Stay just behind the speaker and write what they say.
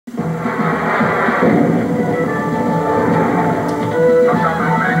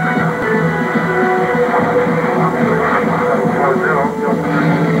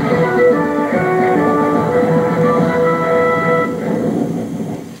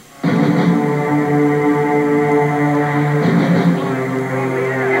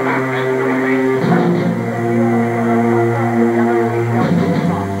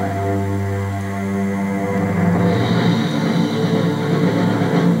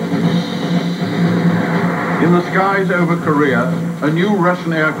In the skies over Korea, a new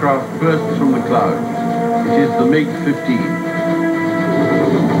Russian aircraft bursts from the clouds. It is the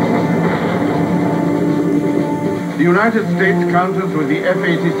MiG-15. The United States counters with the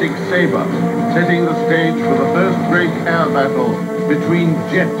F-86 Sabre, setting the stage for the first great air battle between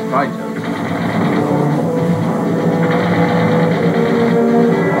jet fighters.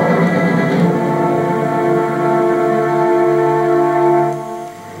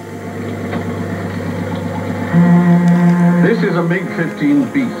 This is a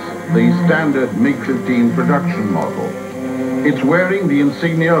MiG-15 Beast, the standard MiG-15 production model. It's wearing the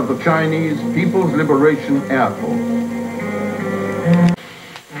insignia of the Chinese People's Liberation Air Force.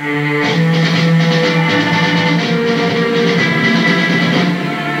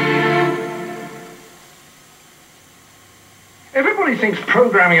 Everybody thinks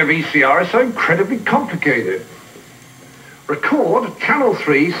programming a VCR is so incredibly complicated. Record Channel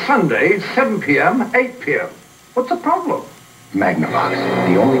 3 Sunday, 7 p.m., 8 p.m. What's the problem? Magnavox,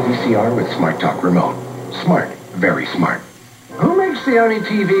 the only VCR with Smart Talk remote. Smart, very smart. Who makes the only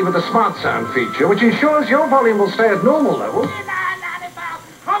TV with a smart sound feature, which ensures your volume will stay at normal levels,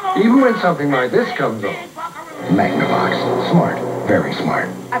 even when something like this comes on? Magnavox, smart, very smart.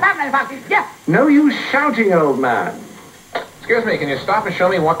 No use shouting, old man. Excuse me, can you stop and show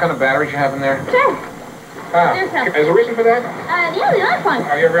me what kind of batteries you have in there? Sure. Is there a reason for that? Yeah, we like one.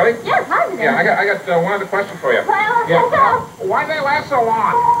 Are you really? Yeah, positive. Yeah, I got one other question for you. Well, Why do they last so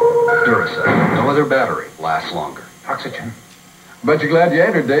long? Duracell. No other battery lasts longer. Oxygen. Bet you're glad you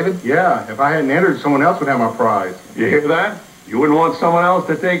entered, David. Yeah, if I hadn't entered, someone else would have my prize. You hear that? You wouldn't want someone else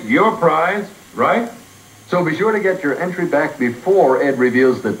to take your prize, right? So be sure to get your entry back before Ed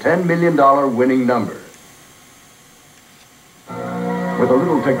reveals the $10 million winning number. With a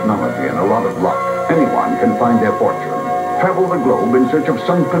little technology and a lot of luck, anyone can find their fortune. Travel the globe in search of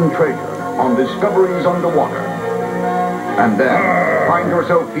sunken treasure on discoveries underwater. And then find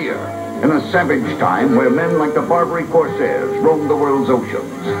yourself here in a savage time where men like the Barbary Corsairs roam the world's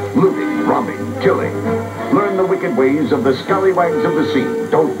oceans, looting, robbing, killing. Learn the wicked ways of the scallywags of the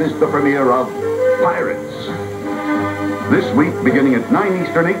sea. Don't miss the premiere of Pirates. This week beginning at 9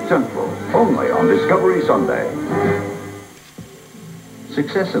 Eastern, 8 Central, only on Discovery Sunday.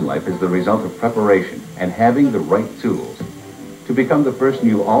 Success in life is the result of preparation and having the right tools. To become the person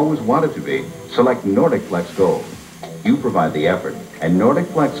you always wanted to be, select Nordic Flex Gold. You provide the effort, and Nordic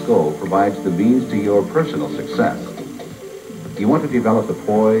Flex Gold provides the means to your personal success. You want to develop the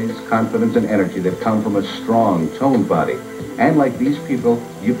poise, confidence, and energy that come from a strong, toned body. And like these people,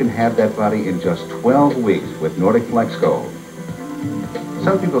 you can have that body in just 12 weeks with Nordic Flex Gold.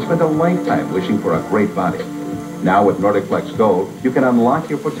 Some people spend a lifetime wishing for a great body. Now with Nordic Flex Gold, you can unlock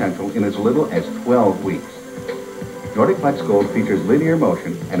your potential in as little as 12 weeks. Nordic Flex Gold features linear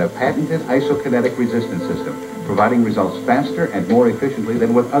motion and a patented isokinetic resistance system, providing results faster and more efficiently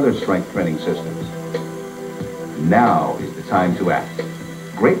than with other strength training systems. Now is the time to act.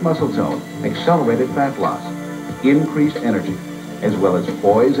 Great muscle tone, accelerated fat loss, increased energy, as well as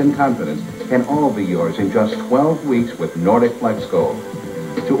poise and confidence can all be yours in just 12 weeks with Nordic Flex Gold.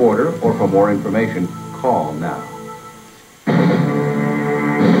 To order or for more information, call now.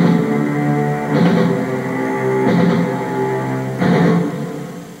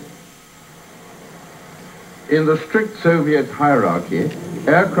 In the strict Soviet hierarchy,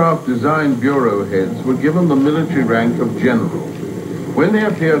 aircraft design bureau heads were given the military rank of general. When they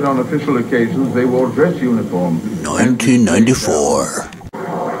appeared on official occasions, they wore dress uniform. 1994.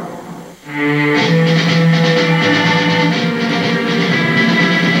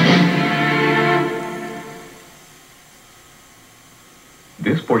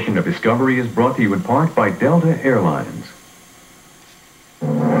 This portion of Discovery is brought to you in part by Delta Airlines.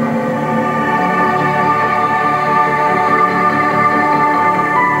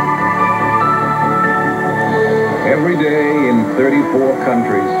 Every day in 34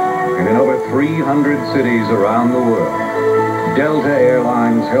 countries and in over 300 cities around the world, Delta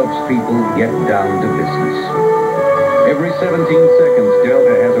Airlines helps people get down to business. Every 17 seconds,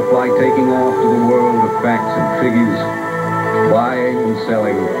 Delta has a flight taking off to the world of facts and figures, buying and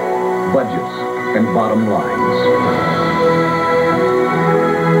selling, budgets and bottom lines.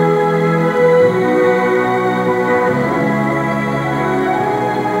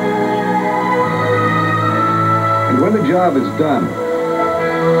 And when the job is done,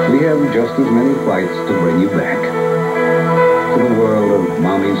 we have just as many flights to bring you back to the world of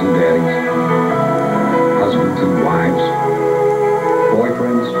mommies and daddies, husbands and wives,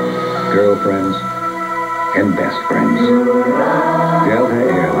 boyfriends, girlfriends, and best friends. Delta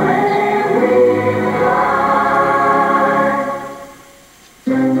Airlines.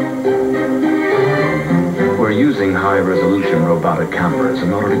 For using high-resolution robotic cameras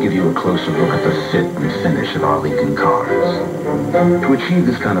in order to give you a closer look at the fit and finish of our Lincoln cars. To achieve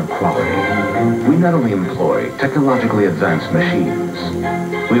this kind of quality, we not only employ technologically advanced machines,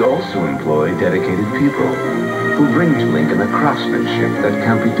 we also employ dedicated people who bring to Lincoln a craftsmanship that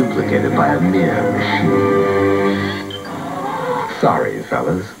can't be duplicated by a mere machine. Sorry,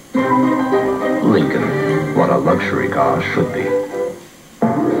 fellas. Lincoln, what a luxury car should be.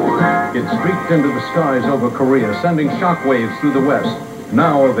 It streaked into the skies over Korea, sending shockwaves through the West.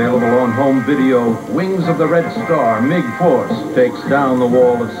 Now available on home video, Wings of the Red Star, MiG Force, takes down the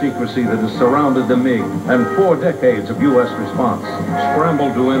wall of secrecy that has surrounded the MiG and 4 decades of U.S. response.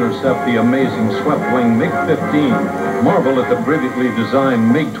 Scramble to intercept the amazing swept-wing MiG-15. Marvel at the brilliantly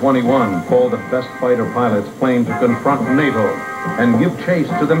designed MiG-21, called the best fighter pilot's plane to confront NATO. And give chase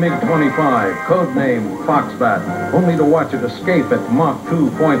to the MiG-25, codenamed Foxbat, only to watch it escape at Mach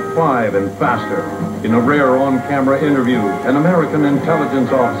 2.5 and faster. In a rare on-camera interview, an American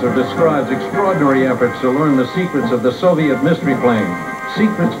intelligence officer describes extraordinary efforts to learn the secrets of the Soviet mystery plane.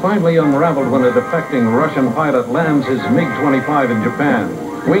 Secrets finally unraveled when a defecting Russian pilot lands his MiG-25 in Japan.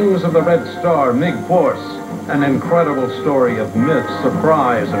 Wings of the Red Star, MiG Force, an incredible story of myth,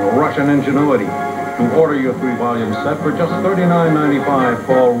 surprise, and Russian ingenuity. To order your 3-volume set for just $39.95,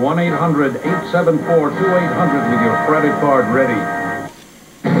 call 1-800-874-2800 with your credit card ready.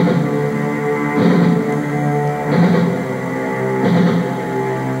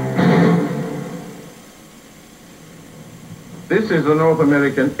 This is the North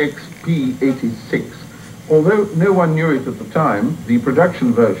American XP-86. Although no one knew it at the time, the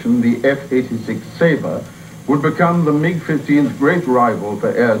production version, the F-86 Sabre, would become the MiG-15's great rival for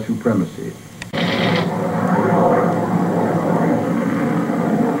air supremacy.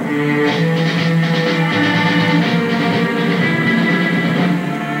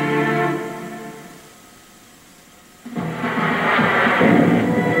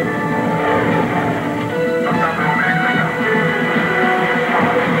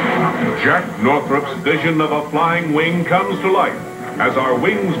 Jack Northrop's vision of a flying wing comes to life as our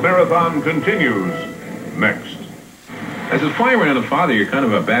Wings Marathon continues next. As a fireman and a father, you're kind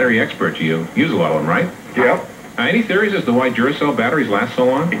of a battery expert. You use a lot of them, right? Yep. Any theories as to why Duracell batteries last so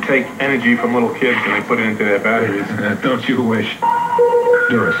long? They take energy from little kids and they put it into their batteries. Don't you wish?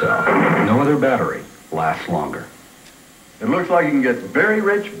 Duracell. No other battery lasts longer. It looks like you can get very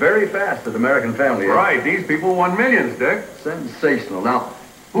rich very fast at American Family. Right, these people won millions, Dick. Sensational. Now,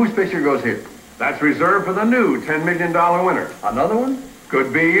 whose picture goes here? That's reserved for the new $10 million winner. Another one?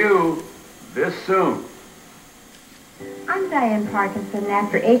 Could be you this soon. I'm Diane Parkinson, and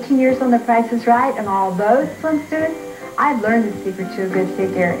after 18 years on The Price is Right and all those swimsuits, I've learned the secret to a good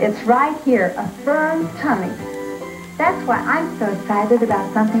figure. It's right here, a firm tummy. That's why I'm so excited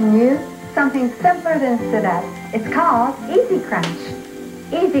about something new, something simpler than sit-ups. It's called Easy Crunch.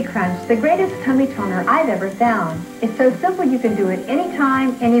 Easy Crunch, the greatest tummy toner I've ever found. It's so simple you can do it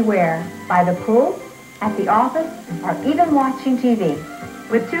anytime, anywhere. By the pool, at the office, or even watching TV.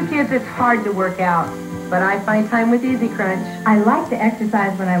 With 2 kids, it's hard to work out, but I find time with Easy Crunch. I like to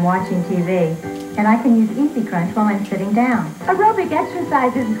exercise when I'm watching TV, and I can use Easy Crunch while I'm sitting down. Aerobic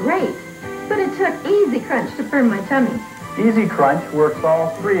exercise is great, but it took Easy Crunch to firm my tummy. Easy Crunch works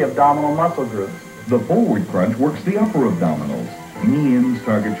all 3 abdominal muscle groups. The forward crunch works the upper abdominals. Knee-ins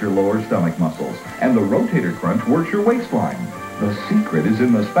target your lower stomach muscles, and the rotator crunch works your waistline. The secret is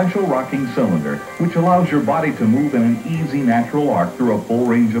in the special rocking cylinder, which allows your body to move in an easy, natural arc through a full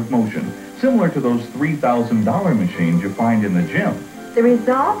range of motion, similar to those $3,000 machines you find in the gym. The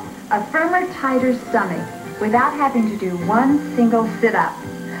result? A firmer, tighter stomach, without having to do one single sit-up.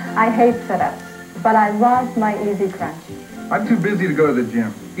 I hate sit-ups, but I love my Easy Crunch. I'm too busy to go to the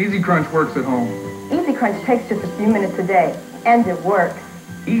gym. Easy Crunch works at home. Easy Crunch takes just a few minutes a day, and it works.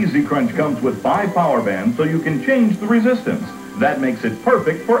 Easy Crunch comes with 5 power bands so you can change the resistance. That makes it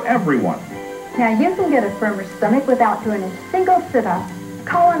perfect for everyone. Now you can get a firmer stomach without doing a single sit-up.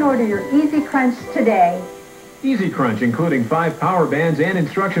 Call and order your Easy Crunch today. Easy Crunch, including 5 power bands and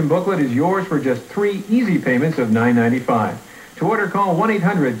instruction booklet, is yours for just 3 easy payments of $9.95. To order, call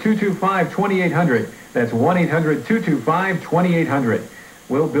 1-800-225-2800. That's 1-800-225-2800.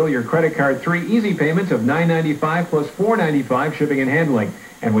 We'll bill your credit card 3 easy payments of $9.95 plus $4.95 shipping and handling.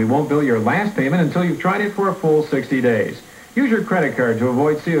 And we won't bill your last payment until you've tried it for a full 60 days. Use your credit card to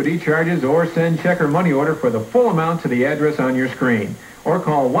avoid COD charges or send check or money order for the full amount to the address on your screen. Or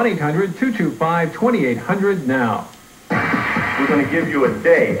call 1-800-225-2800 now. We're going to give you a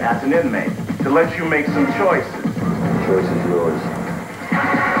day as an inmate to let you make some choices. The choice is yours.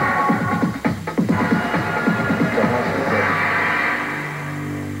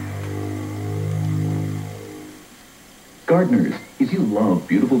 Gardeners, if you love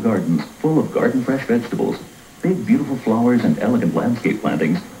beautiful gardens full of garden-fresh vegetables, big beautiful flowers and elegant landscape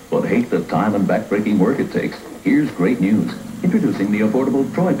plantings, but hate the time and back-breaking work it takes, here's great news. Introducing the affordable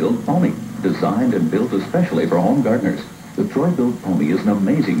Troy-Built Pony, designed and built especially for home gardeners. The Troy-Built Pony is an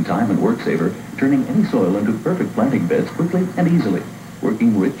amazing time and work saver, turning any soil into perfect planting beds quickly and easily.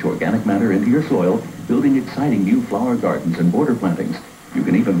 Working rich organic matter into your soil, building exciting new flower gardens and border plantings. You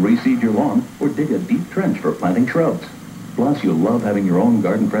can even reseed your lawn or dig a deep trench for planting shrubs. Plus, you'll love having your own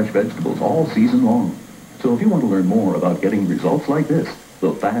garden-fresh vegetables all season long. So if you want to learn more about getting results like this,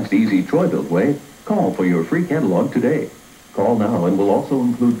 the fast, easy Troy-Built way, call for your free catalog today. Call now and we'll also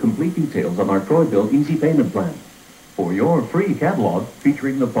include complete details on our Troy-Built Easy Payment Plan. For your free catalog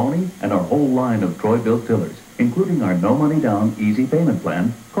featuring the Pony and our whole line of Troy-Built tillers, including our no money down easy payment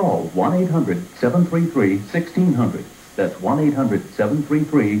plan, call 1-800-733-1600. That's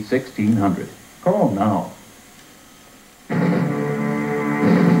 1-800-733-1600. Call now.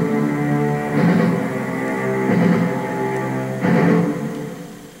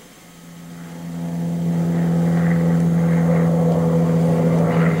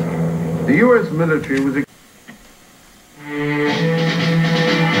 The U.S. military was...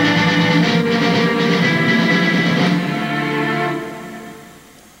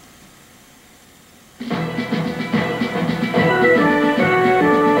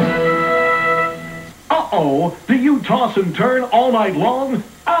 Uh-oh, do you toss and turn all night long?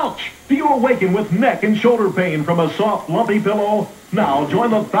 Ouch! Do you awaken with neck and shoulder pain from a soft, lumpy pillow? Now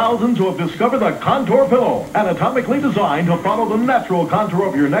join the thousands who have discovered the Contour Pillow, anatomically designed to follow the natural contour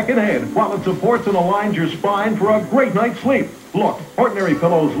of your neck and head, while it supports and aligns your spine for a great night's sleep. Look, ordinary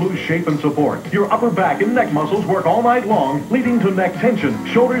pillows lose shape and support. Your upper back and neck muscles work all night long, leading to neck tension,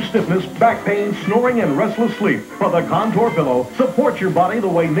 shoulder stiffness, back pain, snoring, and restless sleep. But the Contour Pillow supports your body the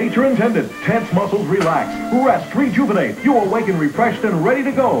way nature intended. Tense muscles relax, rest, rejuvenate. You awaken refreshed and ready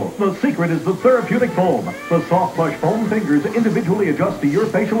to go. The secret is the therapeutic foam. The soft plush foam fingers individually adjust to your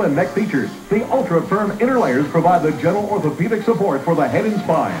facial and neck features. The ultra-firm inner layers provide the gentle orthopedic support for the head and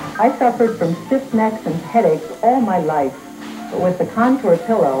spine. I suffered from stiff necks and headaches all my life. But with the Contour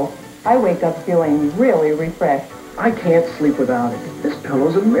Pillow, I wake up feeling really refreshed. I can't sleep without it. This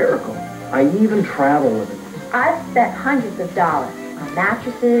pillow's a miracle. I even travel with it. I've spent hundreds of dollars on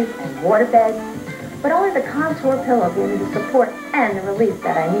mattresses and water beds, but only the Contour Pillow gave me the support and the relief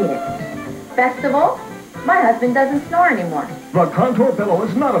that I needed. Best of all, my husband doesn't snore anymore. The Contour Pillow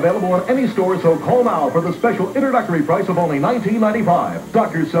is not available in any store, so call now for the special introductory price of only $19.95.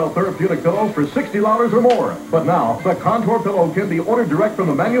 Doctors sell therapeutic pillows for $60 or more. But now, the Contour Pillow can be ordered direct from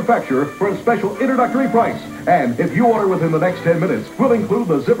the manufacturer for a special introductory price. And if you order within the next 10 minutes, we'll include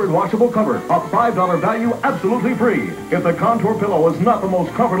the zippered washable cover, a $5 value absolutely free. If the Contour Pillow is not the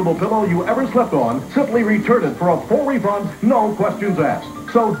most comfortable pillow you ever slept on, simply return it for a full refund, no questions asked.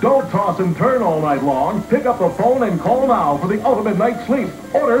 So don't toss and turn all night long. Pick up the phone and call now for the ultimate night's sleep.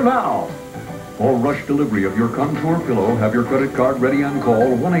 Order now. For rush delivery of your Contour Pillow, have your credit card ready on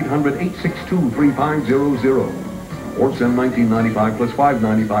call 1-800-862-3500. Or send $19.95 plus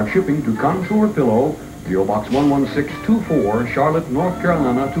 $5.95 shipping to Contour Pillow, P.O. Box 11624, Charlotte, North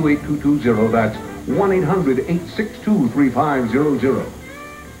Carolina 28220. That's 1-800-862-3500.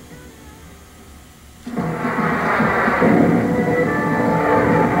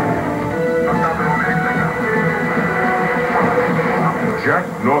 Jack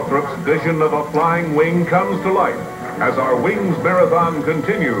Northrop's vision of a flying wing comes to life as our Wings Marathon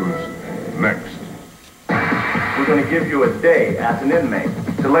continues next. We're going to give you a day as an inmate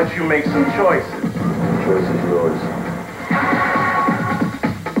to let you make some choices. The choice is yours.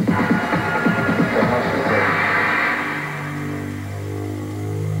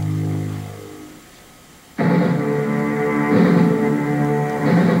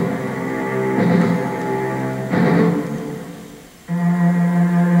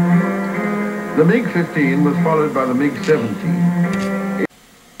 The MIG-15 was followed by the MIG-17.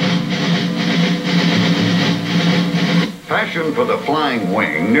 Passion for the flying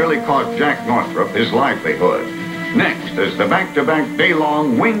wing nearly cost Jack Northrop his livelihood. Next, as the back-to-back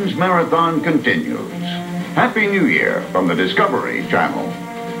day-long Wings Marathon continues. Happy New Year from the Discovery Channel.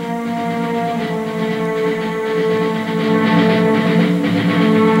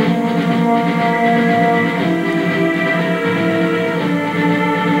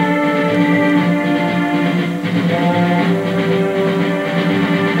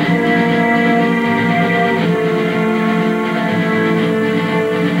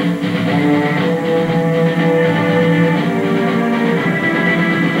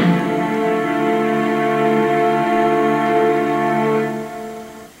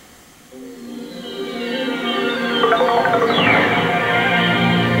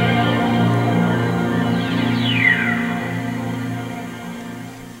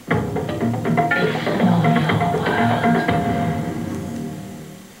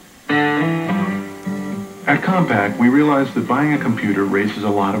 At Compaq, we realized that buying a computer raises a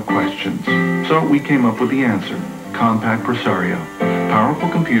lot of questions. So we came up with the answer, Compaq Presario. Powerful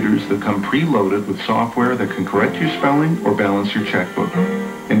computers that come preloaded with software that can correct your spelling or balance your checkbook.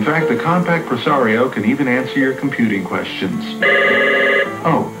 In fact, the Compaq Presario can even answer your computing questions.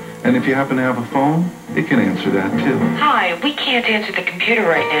 Oh, and if you happen to have a phone, it can answer that too. Hi, we can't answer the computer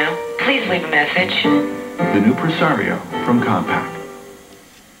right now. Please leave a message. The new Presario from Compaq.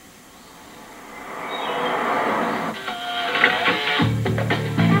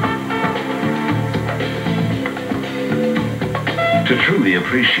 To truly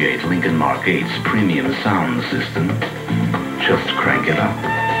appreciate Lincoln Mark 8's premium sound system, just crank it up.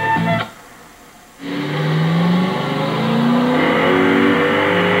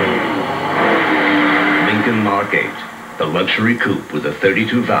 Lincoln Mark 8, the luxury coupe with a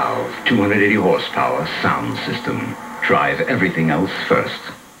 32-valve, 280 horsepower sound system. Drive everything else first.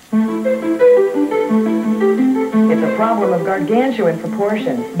 It's a problem of gargantuan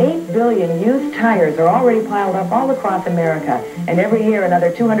proportions. 8 billion used tires are already piled up all across America, and every year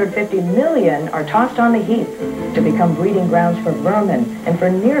another 250 million are tossed on the heap to become breeding grounds for vermin and for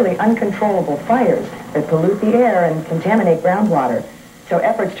nearly uncontrollable fires that pollute the air and contaminate groundwater. So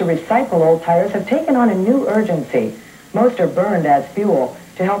efforts to recycle old tires have taken on a new urgency. Most are burned as fuel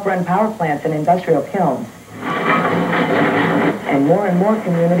to help run power plants and industrial kilns. And more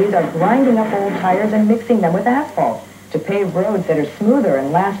communities are grinding up old tires and mixing them with asphalt to pave roads that are smoother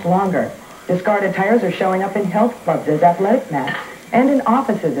and last longer. Discarded tires are showing up in health clubs as athletic mats and in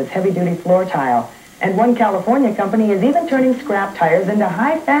offices as heavy-duty floor tile. And one California company is even turning scrap tires into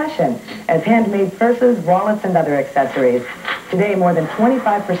high fashion as handmade purses, wallets, and other accessories. Today, more than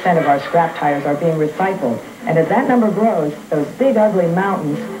 25% of our scrap tires are being recycled. And as that number grows, those big, ugly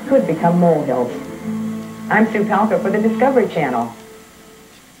mountains could become molehills. I'm Sue Palka for the Discovery Channel.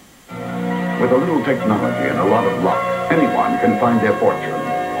 With a little technology and a lot of luck, anyone can find their fortune.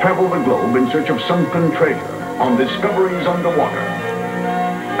 Travel the globe in search of sunken treasure on discoveries underwater.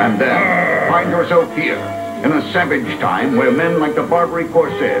 And then find yourself here in a savage time where men like the Barbary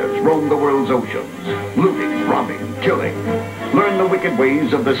Corsairs roam the world's oceans, looting, robbing, killing. Learn the wicked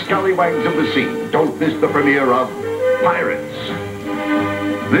ways of the scallywags of the sea. Don't miss the premiere of Pirates.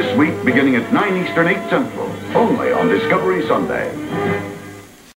 This week, beginning at 9 Eastern, 8 Central, only on Discovery Sunday.